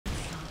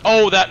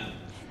Oh, that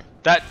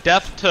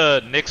death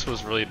to Nyx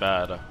was really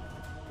bad.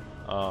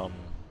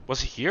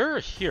 Was it here or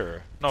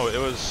here? No, it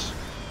was...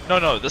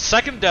 No, the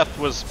second death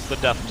was the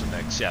death to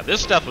Nyx. Yeah,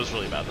 this death was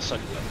really bad. The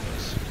second death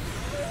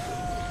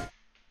was...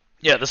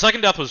 Yeah, the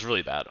second death was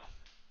really bad.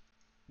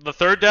 The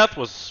third death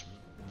was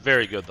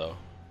very good, though.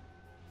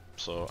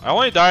 So, I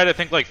only died, I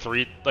think, like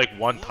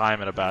one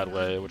time in a bad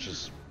way, which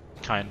is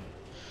I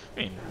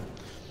mean,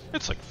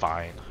 it's like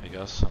fine, I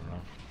guess. I don't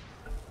know.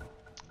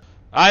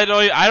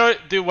 I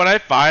don't, dude, when I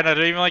find, I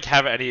don't even like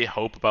have any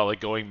hope about like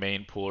going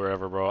main pool or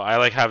whatever, bro. I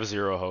like have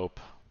zero hope.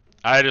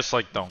 I just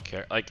like don't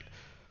care. Like,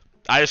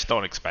 I just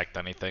don't expect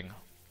anything.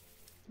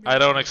 I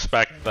don't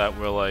expect that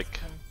we're like,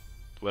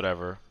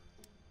 whatever.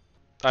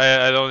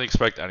 I don't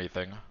expect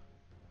anything.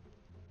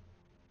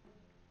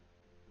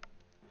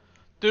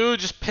 Dude,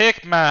 just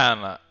pick,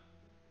 man.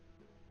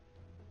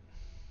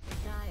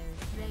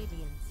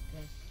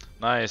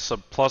 Nice, a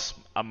plus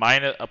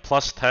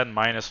 10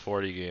 minus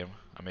 40 game.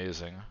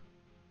 Amazing.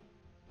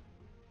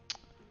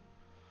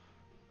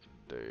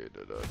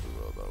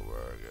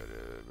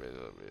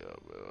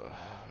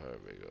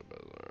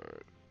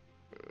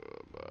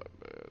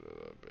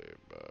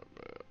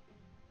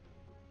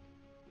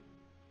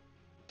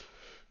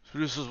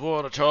 This is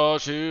what I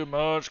charge too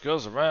much,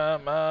 cause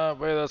around my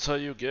way, that's how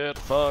you get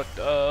fucked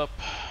up.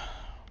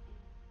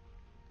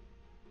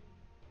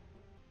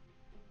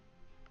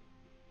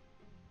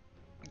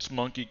 It's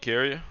monkey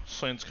carry.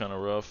 Slane's kinda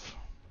rough.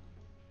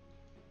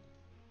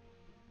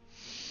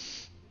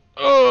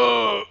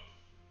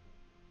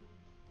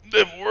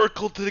 If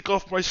Oracle to take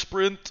off my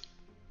sprint.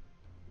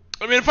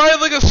 I mean, if I had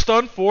like a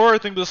stun 4, I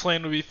think this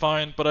lane would be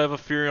fine, but I have a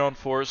Fury on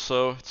 4,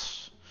 so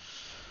it's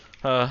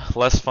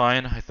less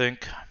fine, I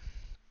think.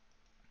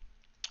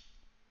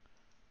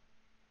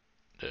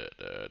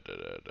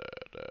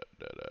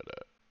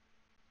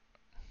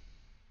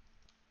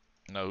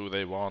 Know who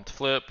they want.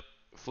 Flip,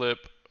 flip,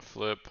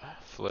 flip,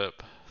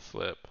 flip,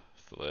 flip,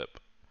 flip.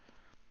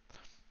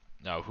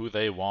 Now who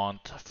they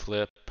want.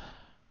 Flip.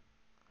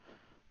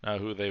 Now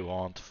who they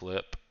want.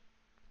 Flip.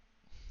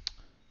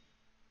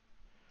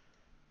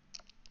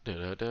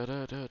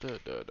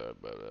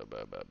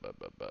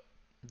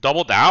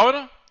 Double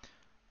down?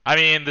 I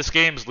mean, this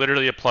game's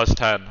literally a plus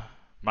 10,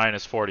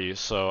 minus 40,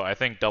 so I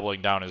think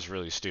doubling down is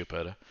really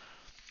stupid.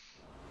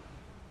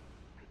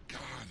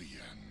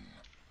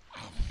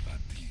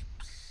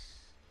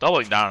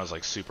 Doubling down is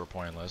like super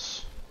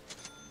pointless.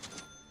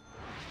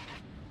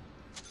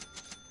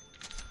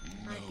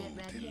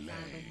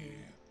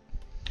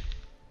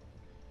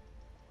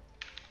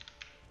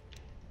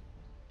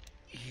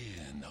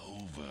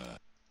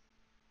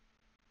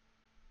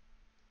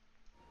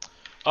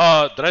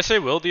 Did I say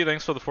Wildy?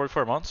 Thanks for the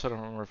 44 months? I don't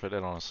remember if I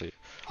did, honestly.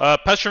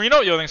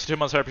 Pescherino, yo, thanks for 2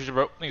 months. I appreciate it,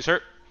 bro. Thanks,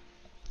 sir.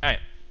 Alright.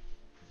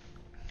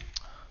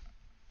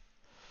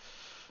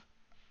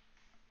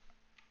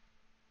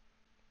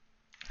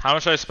 How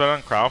much did I spend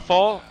on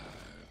Crownfall?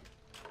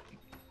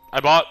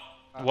 I bought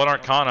one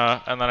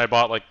Arcana, and then I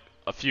bought like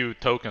a few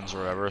tokens or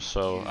whatever,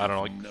 so I don't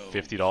know, like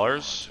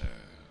 $50?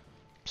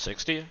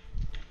 60?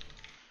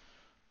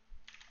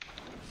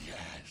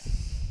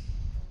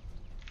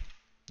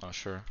 Not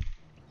sure.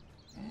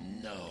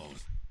 No.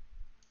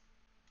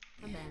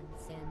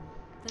 Commence in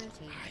 30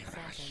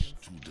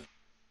 seconds.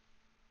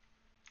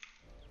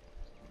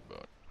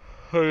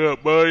 I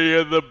got money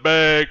in the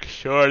bank.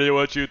 Shorty,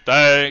 what you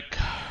think?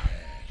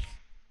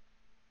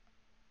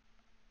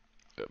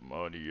 Got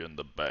money in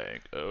the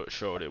bank. Oh,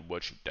 shorty,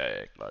 what you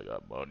think? I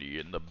got money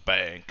in the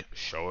bank.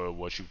 Show her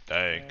what you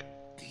think.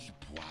 Deep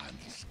one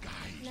sky.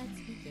 Let's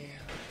begin.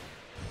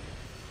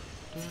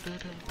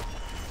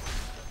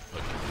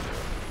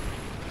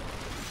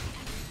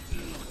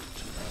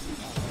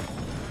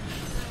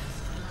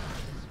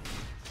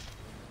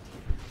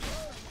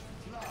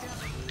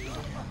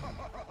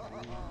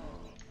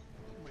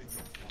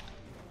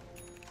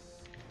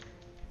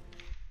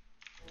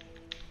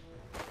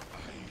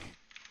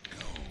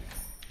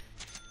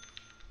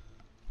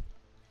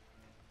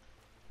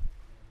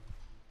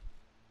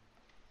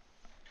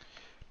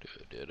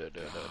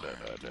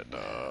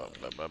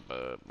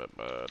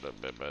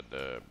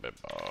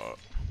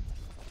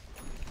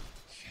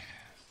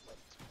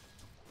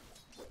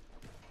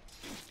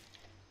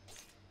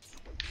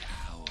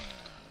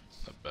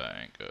 The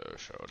bank,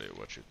 shorty,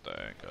 what you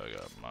think? I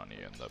got money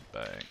in the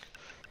bank.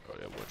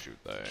 Shorty, what you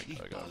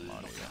think? I got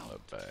money in the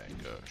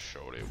bank.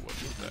 Shorty, what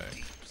you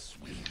think?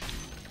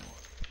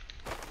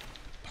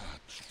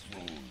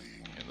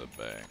 In the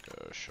bank,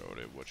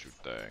 shorty, what you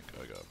think?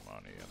 I got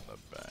money in the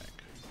bank.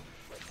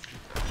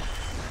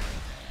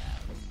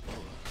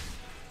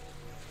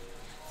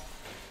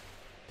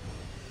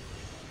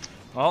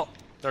 Well,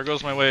 there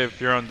goes my wave.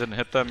 Furon didn't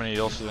hit them, and he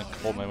also didn't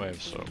hold my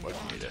wave, so I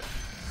didn't need it.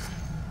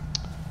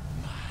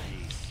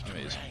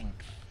 Amazing.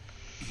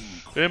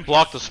 They didn't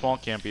block the small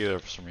camp either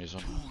for some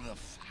reason.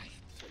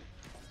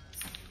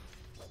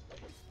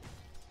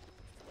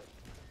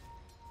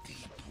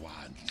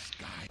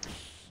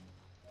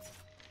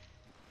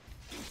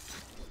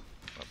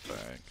 The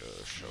bank,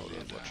 shorty,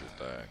 what you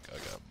think? I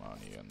got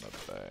money in the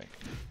bank.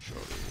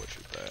 Shorty,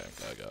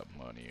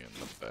 money in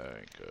the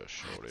bank.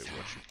 Shorty,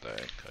 what you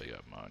think? I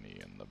got money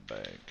in the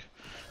bank.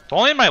 If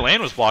only my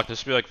lane was blocked,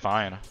 this would be like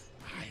fine.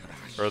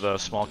 Or the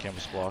small camp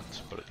was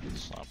blocked, but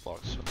it's not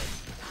blocked. So.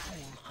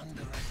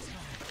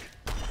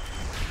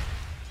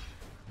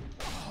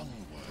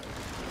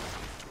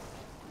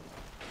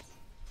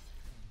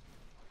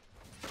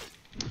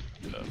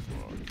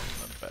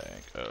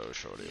 Oh,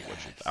 shorty, what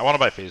you? I want to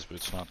buy phase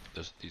boots, not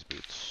these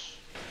boots.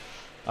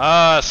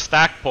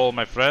 Stack pull,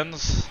 my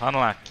friends.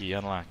 Unlucky,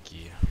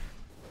 unlucky.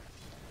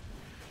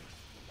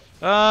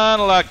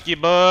 Unlucky,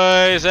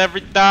 boys.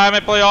 Every time I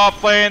play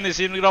offlane, they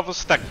seem to get off a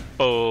stack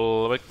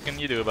pull. What can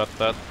you do about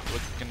that?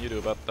 What can you do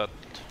about that?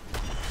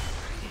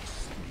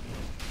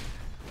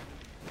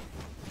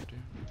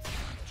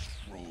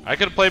 I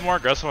could play more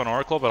aggressive on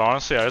Oracle, but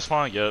honestly, I just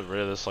want to get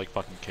rid of this like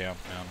fucking camp,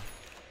 man.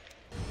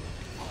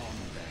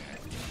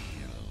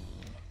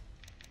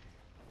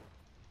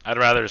 I'd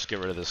rather just get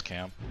rid of this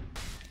camp.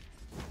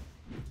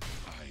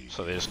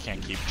 So they just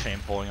can't keep chain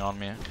pulling on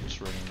me. It's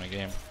ruining my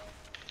game.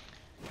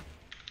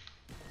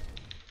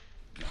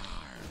 Guard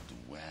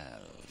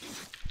well.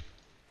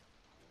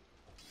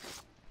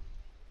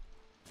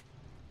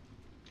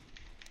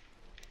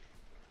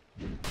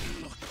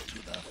 Look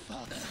to the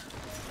father.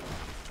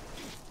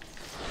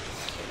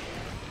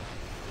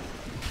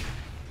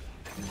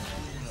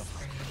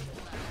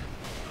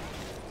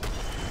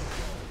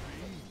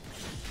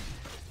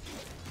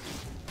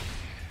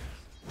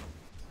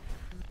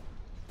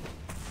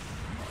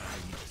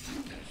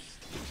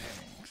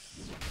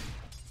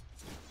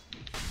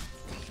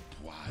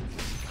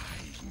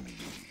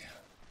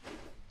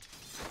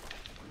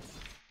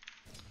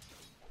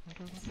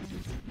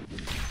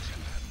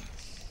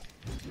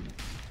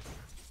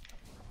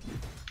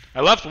 I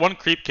left one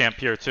creep camp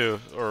here too,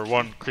 or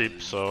one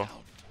creep, so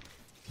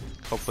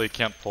hopefully he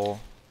can't pull.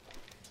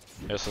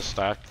 He has to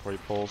stack before he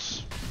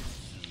pulls.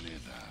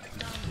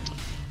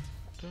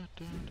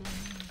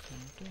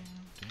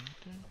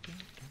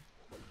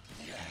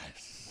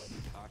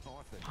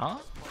 Huh?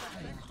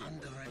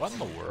 What in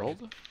the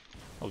world?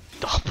 Oh,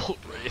 double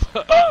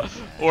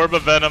wraith. Orb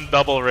of Venom,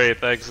 double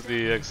wraith.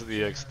 XD, XD,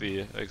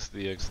 XD,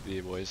 XD,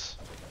 XD, boys.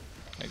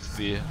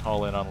 XD,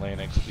 all in on lane,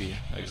 XD,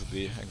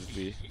 XD,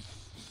 XD.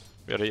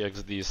 Very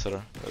XD,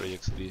 sir. Very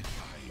XD.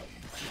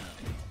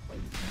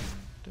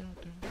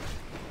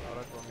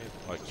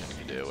 What can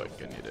you do? What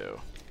can you do?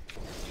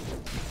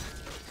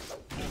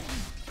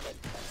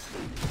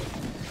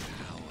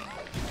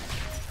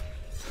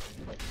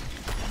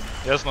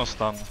 He has no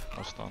stun.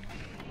 No stun.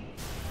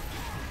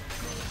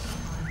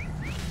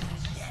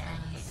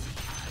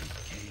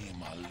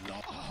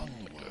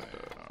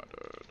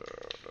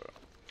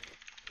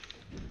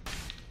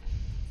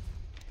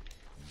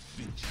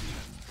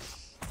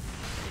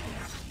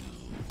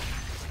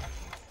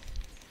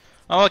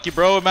 Unlucky,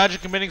 bro. Imagine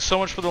committing so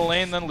much for the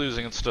lane, then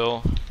losing it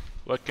still.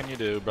 What can you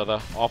do,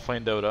 brother?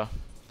 Offlane Dota.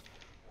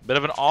 Bit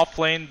of an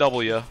offlane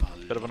W.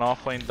 Bit of an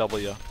offlane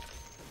W.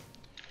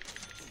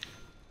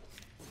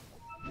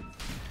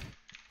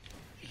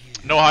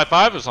 No high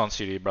five is on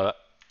CD, brother.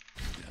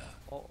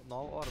 Oh, no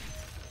orb.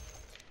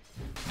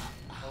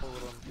 No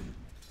run.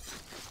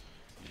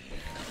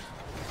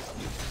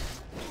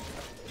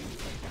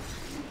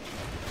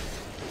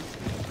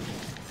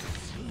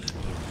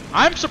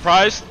 I'm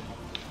surprised.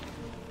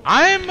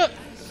 I'm going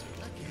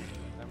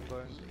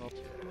top.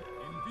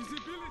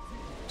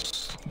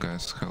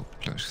 Guys, help,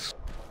 please.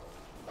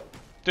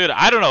 Dude,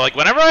 I don't know, like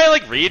whenever I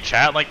like read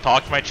chat and like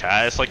talk to my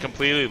chat, it's like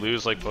completely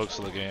lose like focus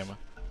of the game.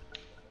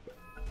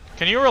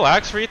 Can you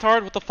relax,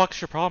 retard? What the fuck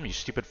is your problem, you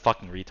stupid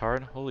fucking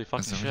retard? Holy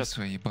fucking shit.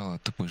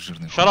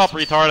 Shut up,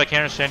 retard, I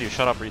can't understand you.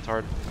 Shut up,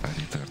 retard.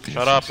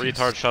 Shut up,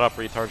 retard, shut up,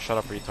 retard, shut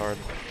up, retard.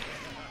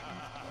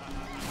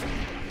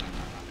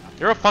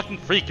 You're a fucking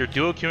freak, you're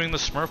duo queuing the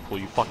Smurf pool,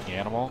 you fucking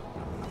animal.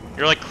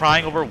 You're like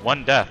crying over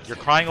one death. You're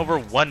crying over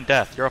one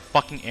death. You're a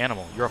fucking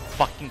animal. You're a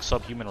fucking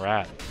subhuman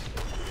rat.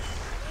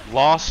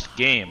 Lost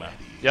game.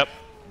 Yep.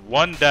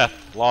 One death.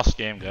 Lost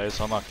game, guys.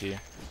 Unlucky.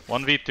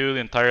 1v2 the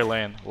entire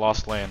lane.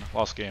 Lost lane.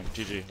 Lost game.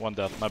 GG. One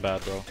death. My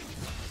bad, bro.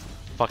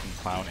 Fucking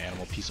clown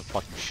animal. Piece of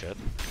fucking shit.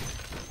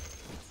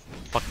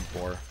 Fucking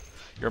whore.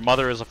 Your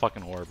mother is a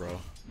fucking whore,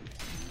 bro.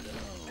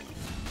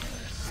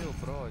 Chill,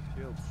 bro.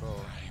 Chill, bro.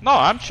 No,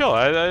 I'm chill.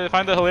 I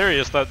find it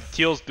hilarious that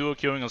Teal's duo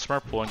queuing a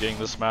Smurf pool and getting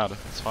this mad.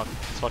 It's fun.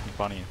 It's fucking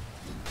funny.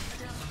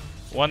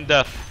 One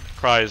death.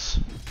 Cries.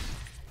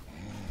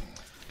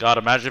 God,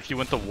 imagine if you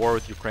went to war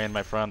with Ukraine,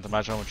 my friend.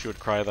 Imagine how much you would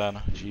cry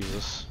then.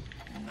 Jesus.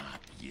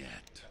 Not yet.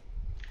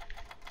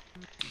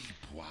 It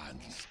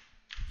wants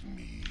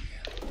me.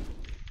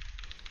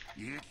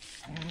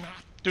 It's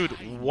not.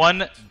 Dude,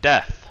 one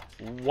death.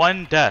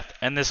 One death.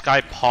 And this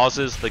guy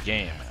pauses the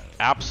game.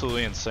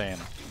 Absolutely insane.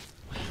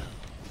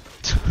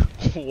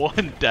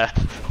 One death.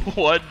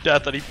 One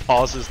death and he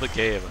pauses the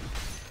game.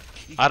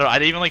 I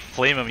didn't even like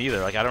flame him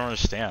either. Like, I don't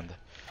understand.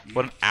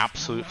 What an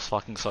absolute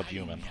fucking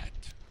subhuman.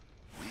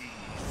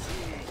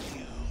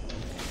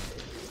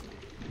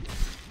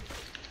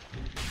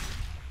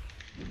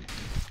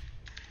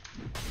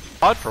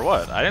 Odd for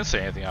what? I didn't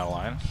say anything out of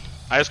line.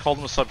 I just called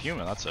him a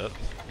subhuman, that's it.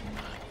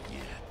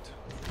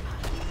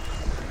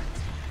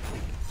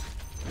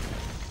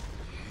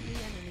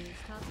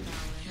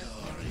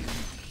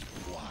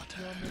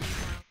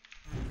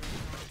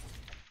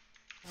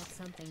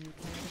 something you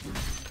cared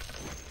about.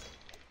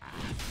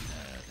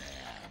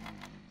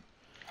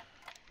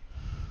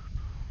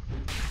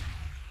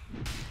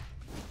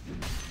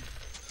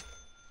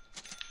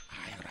 I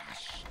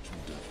rush to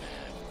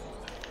defend.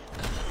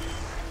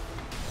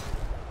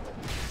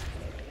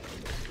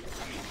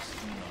 It's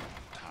not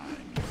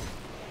time.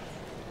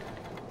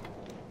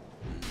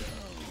 No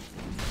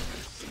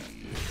mercy.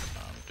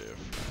 I'm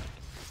different.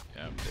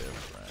 I'm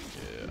different.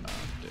 Yeah,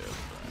 I'm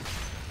different.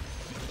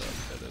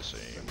 That is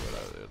saying what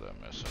I'm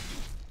missing.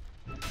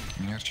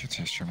 Не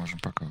арчите, еще можем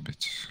пока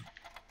убить.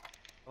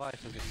 Давай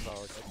сюда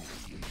справа.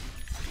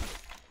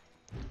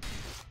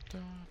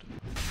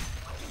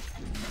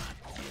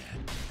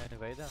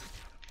 Anyway, да?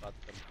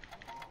 Баткер.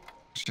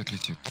 Щит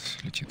летит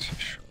все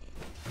еще.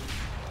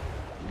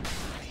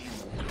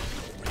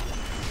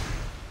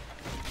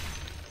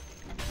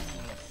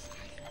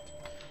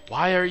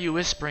 Why are you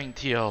whispering,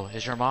 Tio?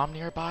 Is your mom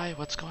nearby?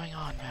 What's going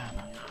on, man?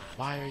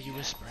 Why are you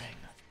whispering?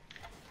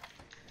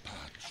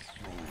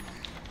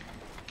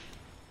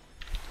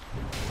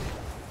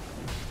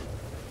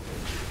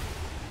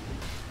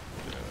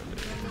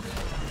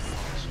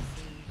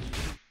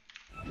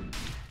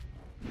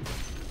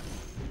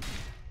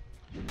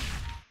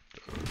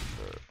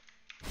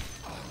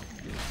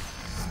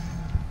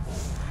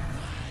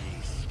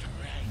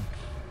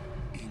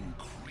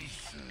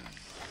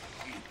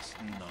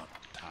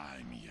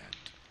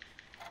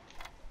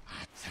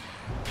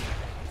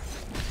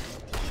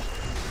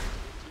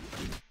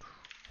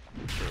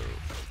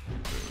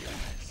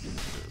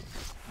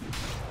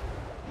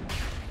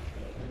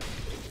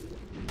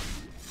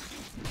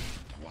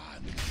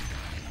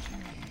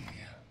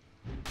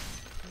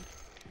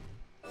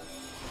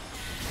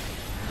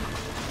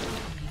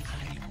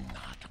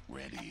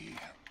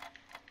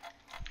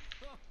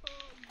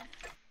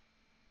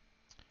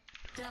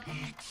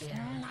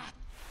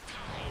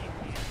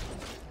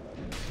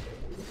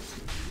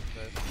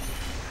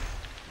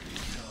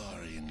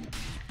 You're in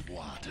deep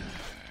water.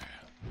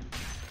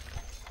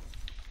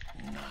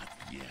 Not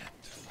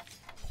yet.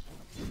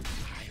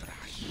 I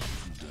rush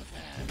to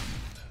defend.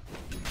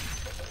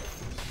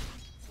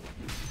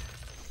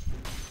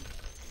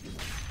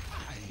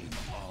 I'm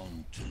on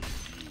to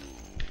you.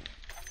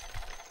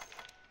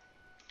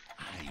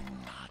 I'm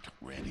not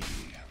ready.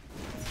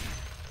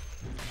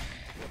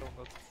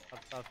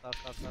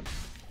 Start.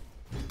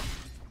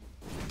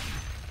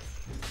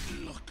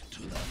 Look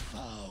to the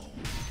foe.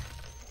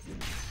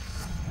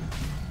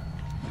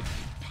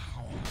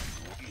 Power.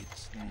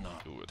 It's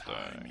not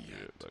time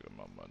yet.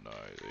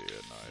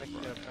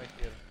 Back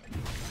here.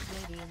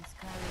 Radiant's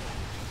courier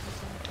has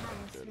been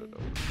callously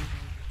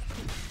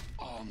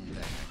On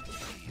their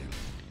tail.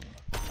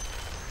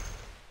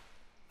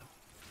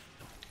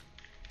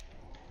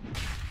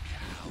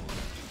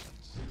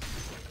 Cowards.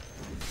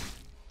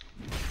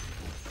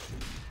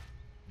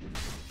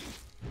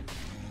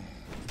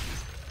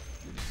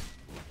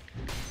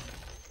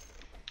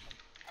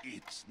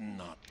 It's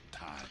not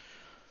time.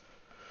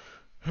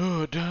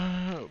 Oh,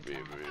 damn, baby.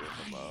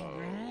 Come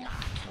on.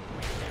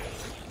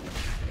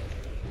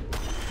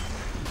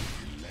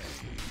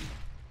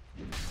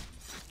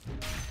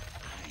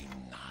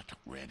 I'm not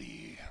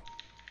ready.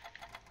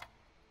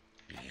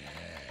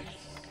 Yes.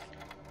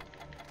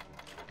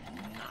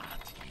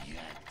 Not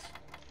yet.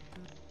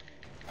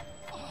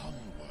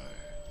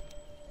 Onward.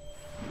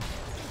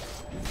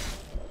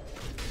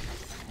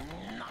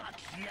 Not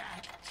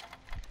yet.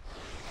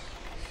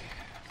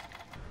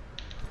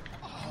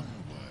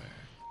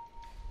 Onward.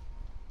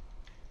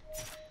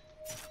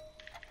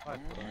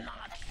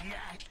 Not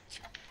yet.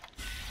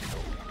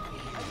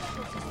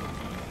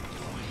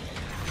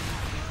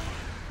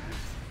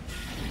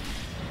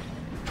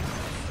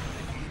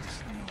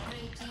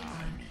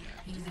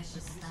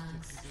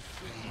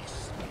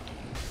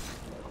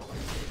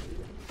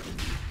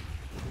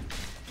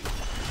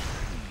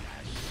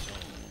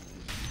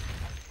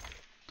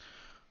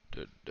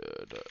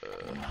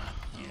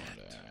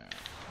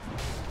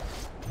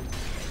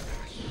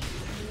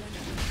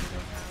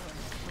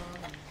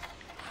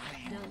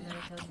 Don't let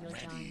it hold your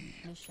time.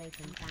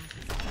 Misshapen fast.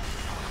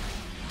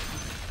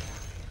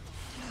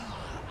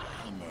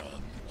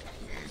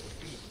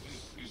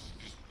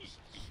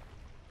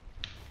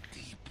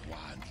 Deep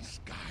ones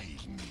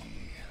guide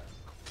me.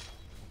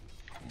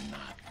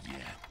 Not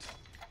yet.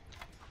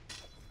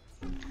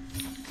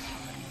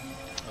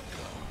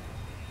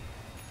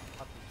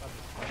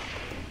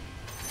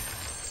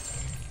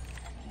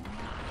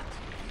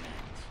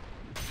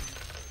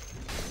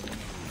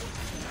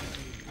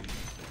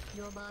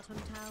 Your bottom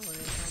tower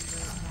is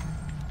under attack.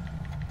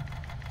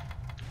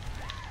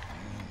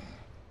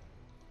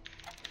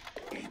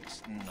 It's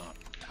not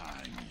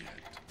time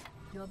yet.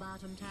 Your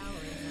bottom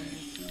tower is under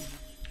siege.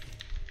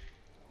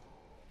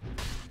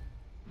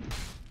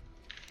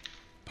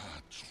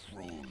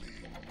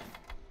 Patrolling.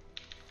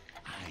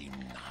 I'm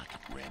not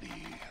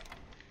ready.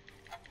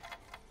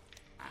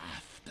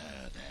 After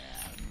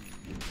them.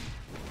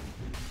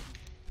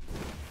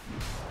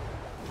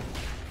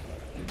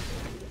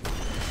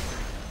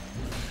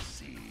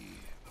 Mercy.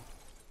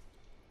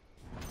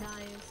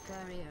 Dire's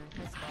courier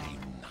has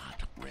fallen.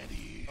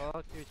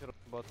 What do you think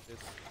about this?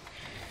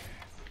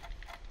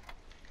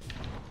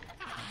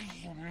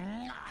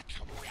 I'm not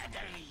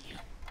ready.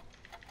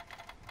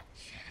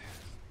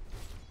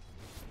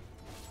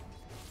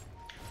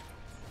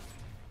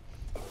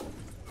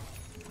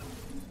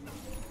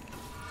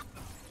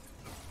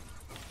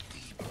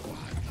 Deep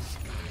ones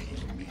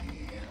guide me.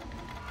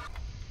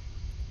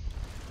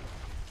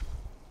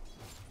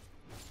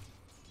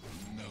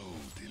 No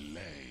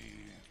delay.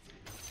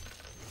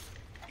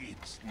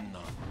 It's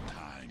not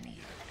time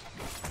yet.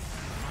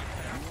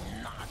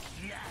 Not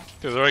yet.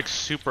 Dude, they're like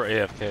super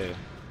AFK.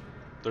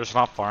 They're just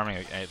not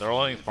farming. They're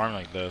only farming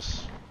like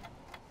this.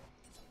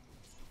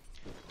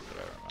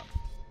 Whatever, man.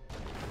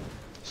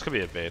 This could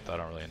be a bait. I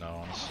don't really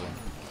know, honestly.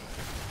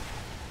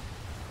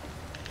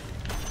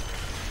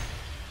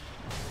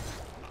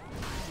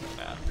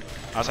 Yeah.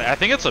 Honestly, I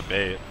think it's a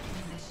bait,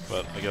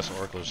 but I guess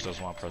Oracle just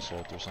doesn't want to press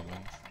ult or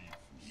something.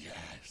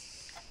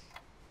 Yes.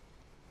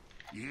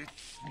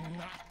 It's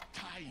not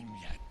time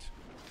yet.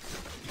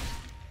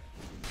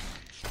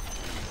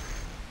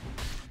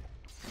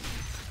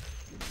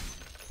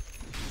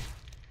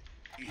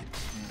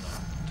 It's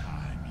not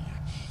time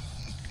yet.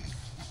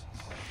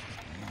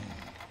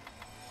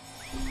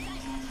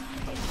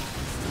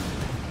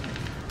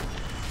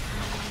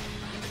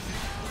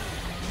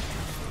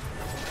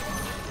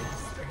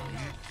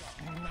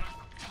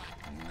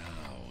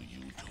 Now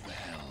you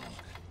dwell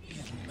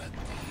in the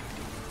deep.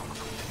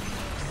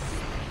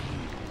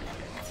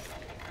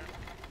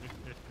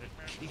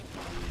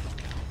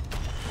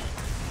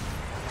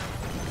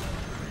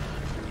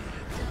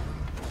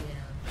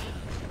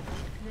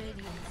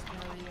 Radiant's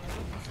barrier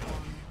is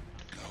gone.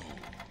 Go.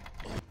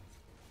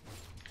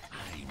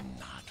 I'm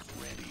not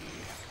ready.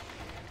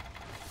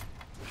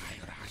 I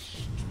rush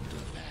to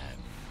them.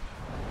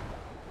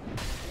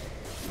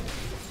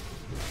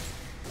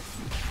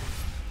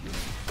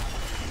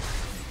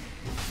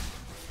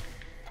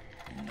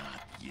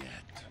 Not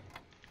yet.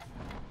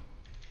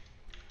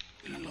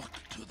 Look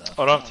to the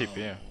Oh, don't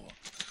TP.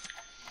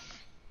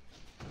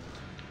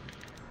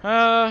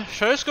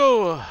 Should I just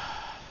go?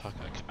 Fuck,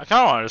 I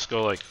kind of want to just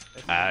go like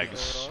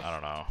Ags. I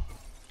don't know.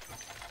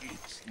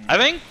 I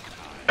think,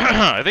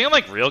 I think in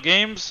like real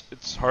games,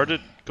 it's hard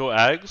to go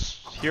Ags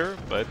here,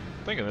 but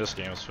I think in this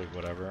game it's like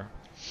whatever.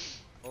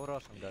 Go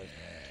rush him, guys.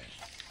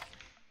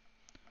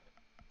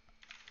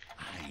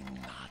 I'm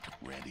not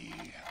ready.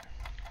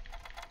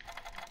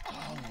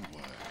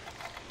 Onward.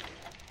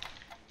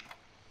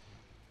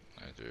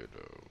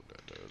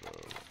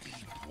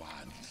 Deep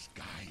ones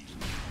guide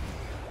me.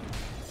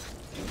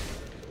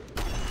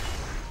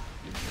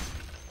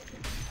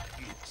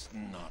 It's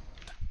not.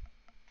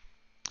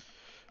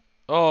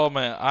 Oh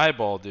man,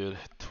 eyeball, dude,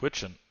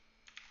 twitching.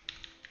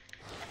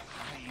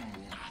 I'm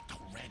not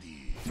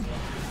ready.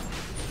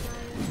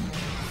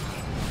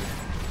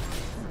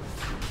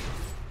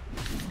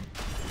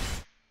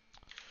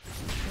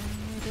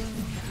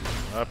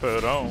 I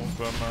put on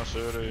for my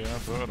city, I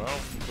put on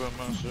for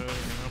my city,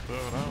 I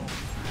put on.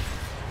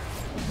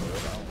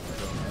 Put on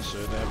for my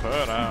city,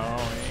 put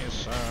on,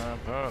 east side,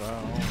 put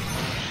on.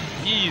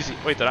 Easy.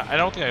 Wait, I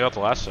don't think I got the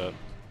last set.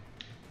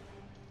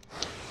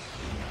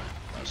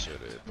 My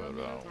city, put on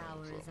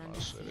for my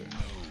city. No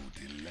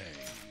delay.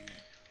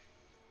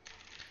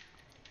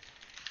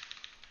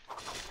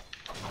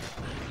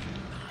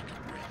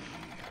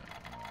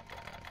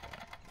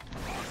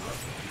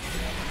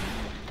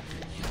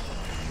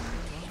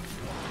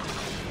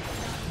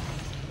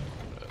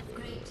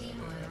 Great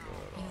teamwork.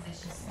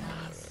 Ambitious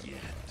stars. Yet.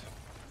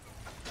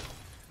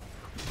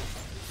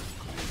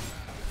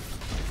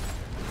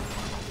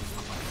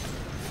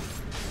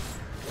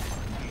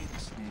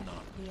 It's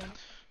not.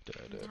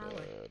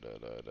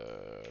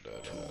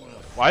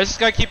 Why does this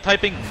guy keep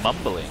typing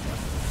mumbling?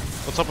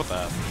 What's up with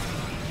that?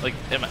 Like,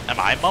 am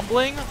I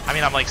mumbling? I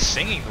mean, I'm like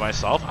singing to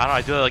myself. I don't know,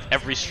 I do that like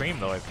every stream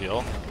though, I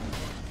feel.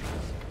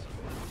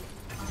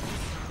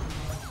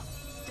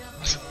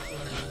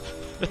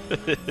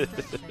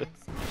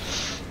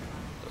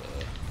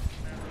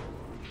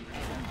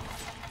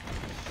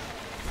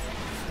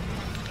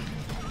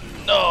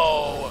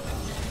 No!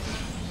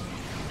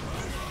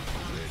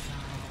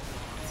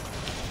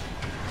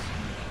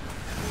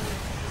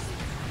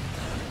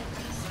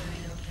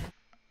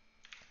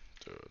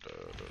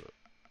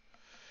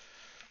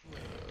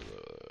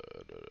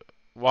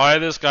 Why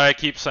this guy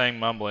keeps saying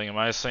mumbling? Am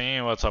I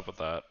singing? What's up with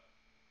that?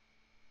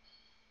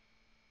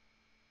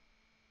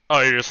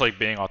 Oh, you're just like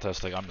being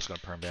autistic. I'm just gonna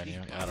perm ban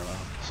you. I don't know.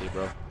 See,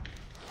 bro.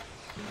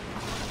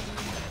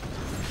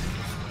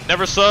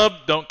 Never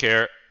sub. Don't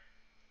care.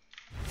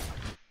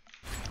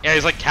 Yeah,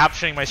 he's like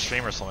captioning my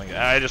stream or something.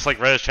 I just like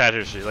read his chat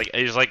history. Like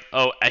he's like,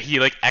 oh,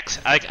 he like I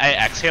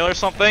exhale or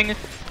something,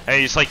 and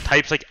he just like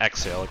types like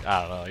exhale. Like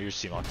I don't know. You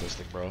seem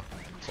autistic, bro.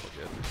 It's all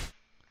good.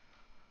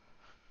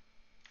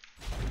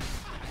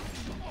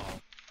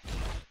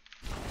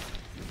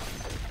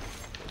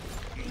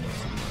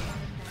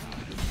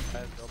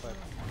 Guys, go back.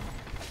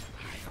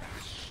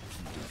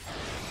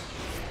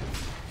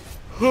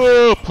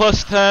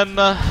 Plus 10,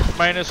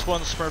 minus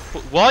 1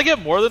 smurf. Will I get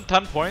more than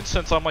 10 points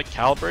since I'm like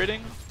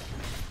calibrating?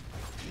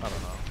 I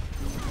don't know.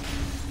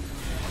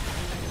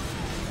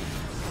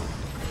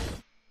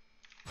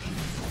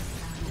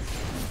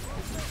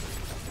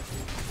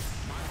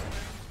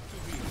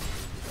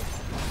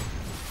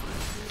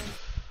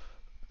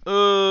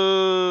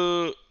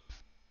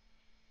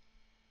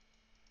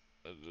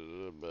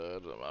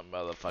 My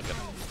motherfucking.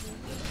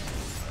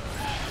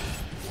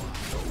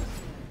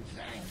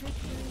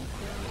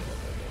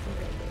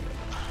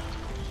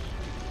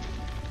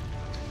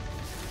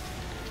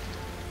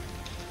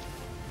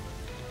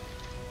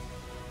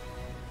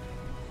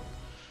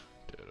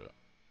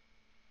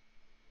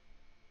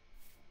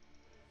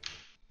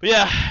 But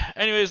yeah,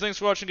 anyways, thanks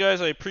for watching, guys.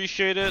 I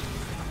appreciate it.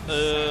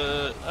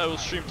 I will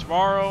stream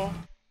tomorrow.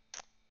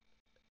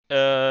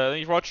 Thank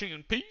you for watching,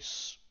 and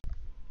peace.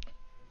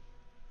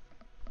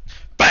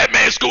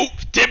 Batman Scoop,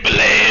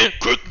 Timberland,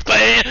 Crooked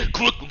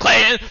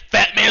Clan,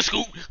 Fat Man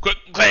Scoop,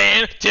 Crooked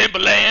Clan,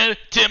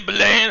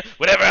 Timberland,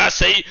 whatever I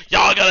say,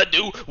 y'all gotta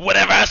do,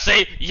 whatever I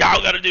say,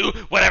 y'all gotta do,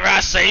 whatever I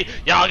say,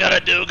 y'all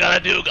gotta do,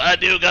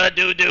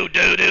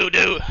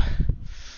 do.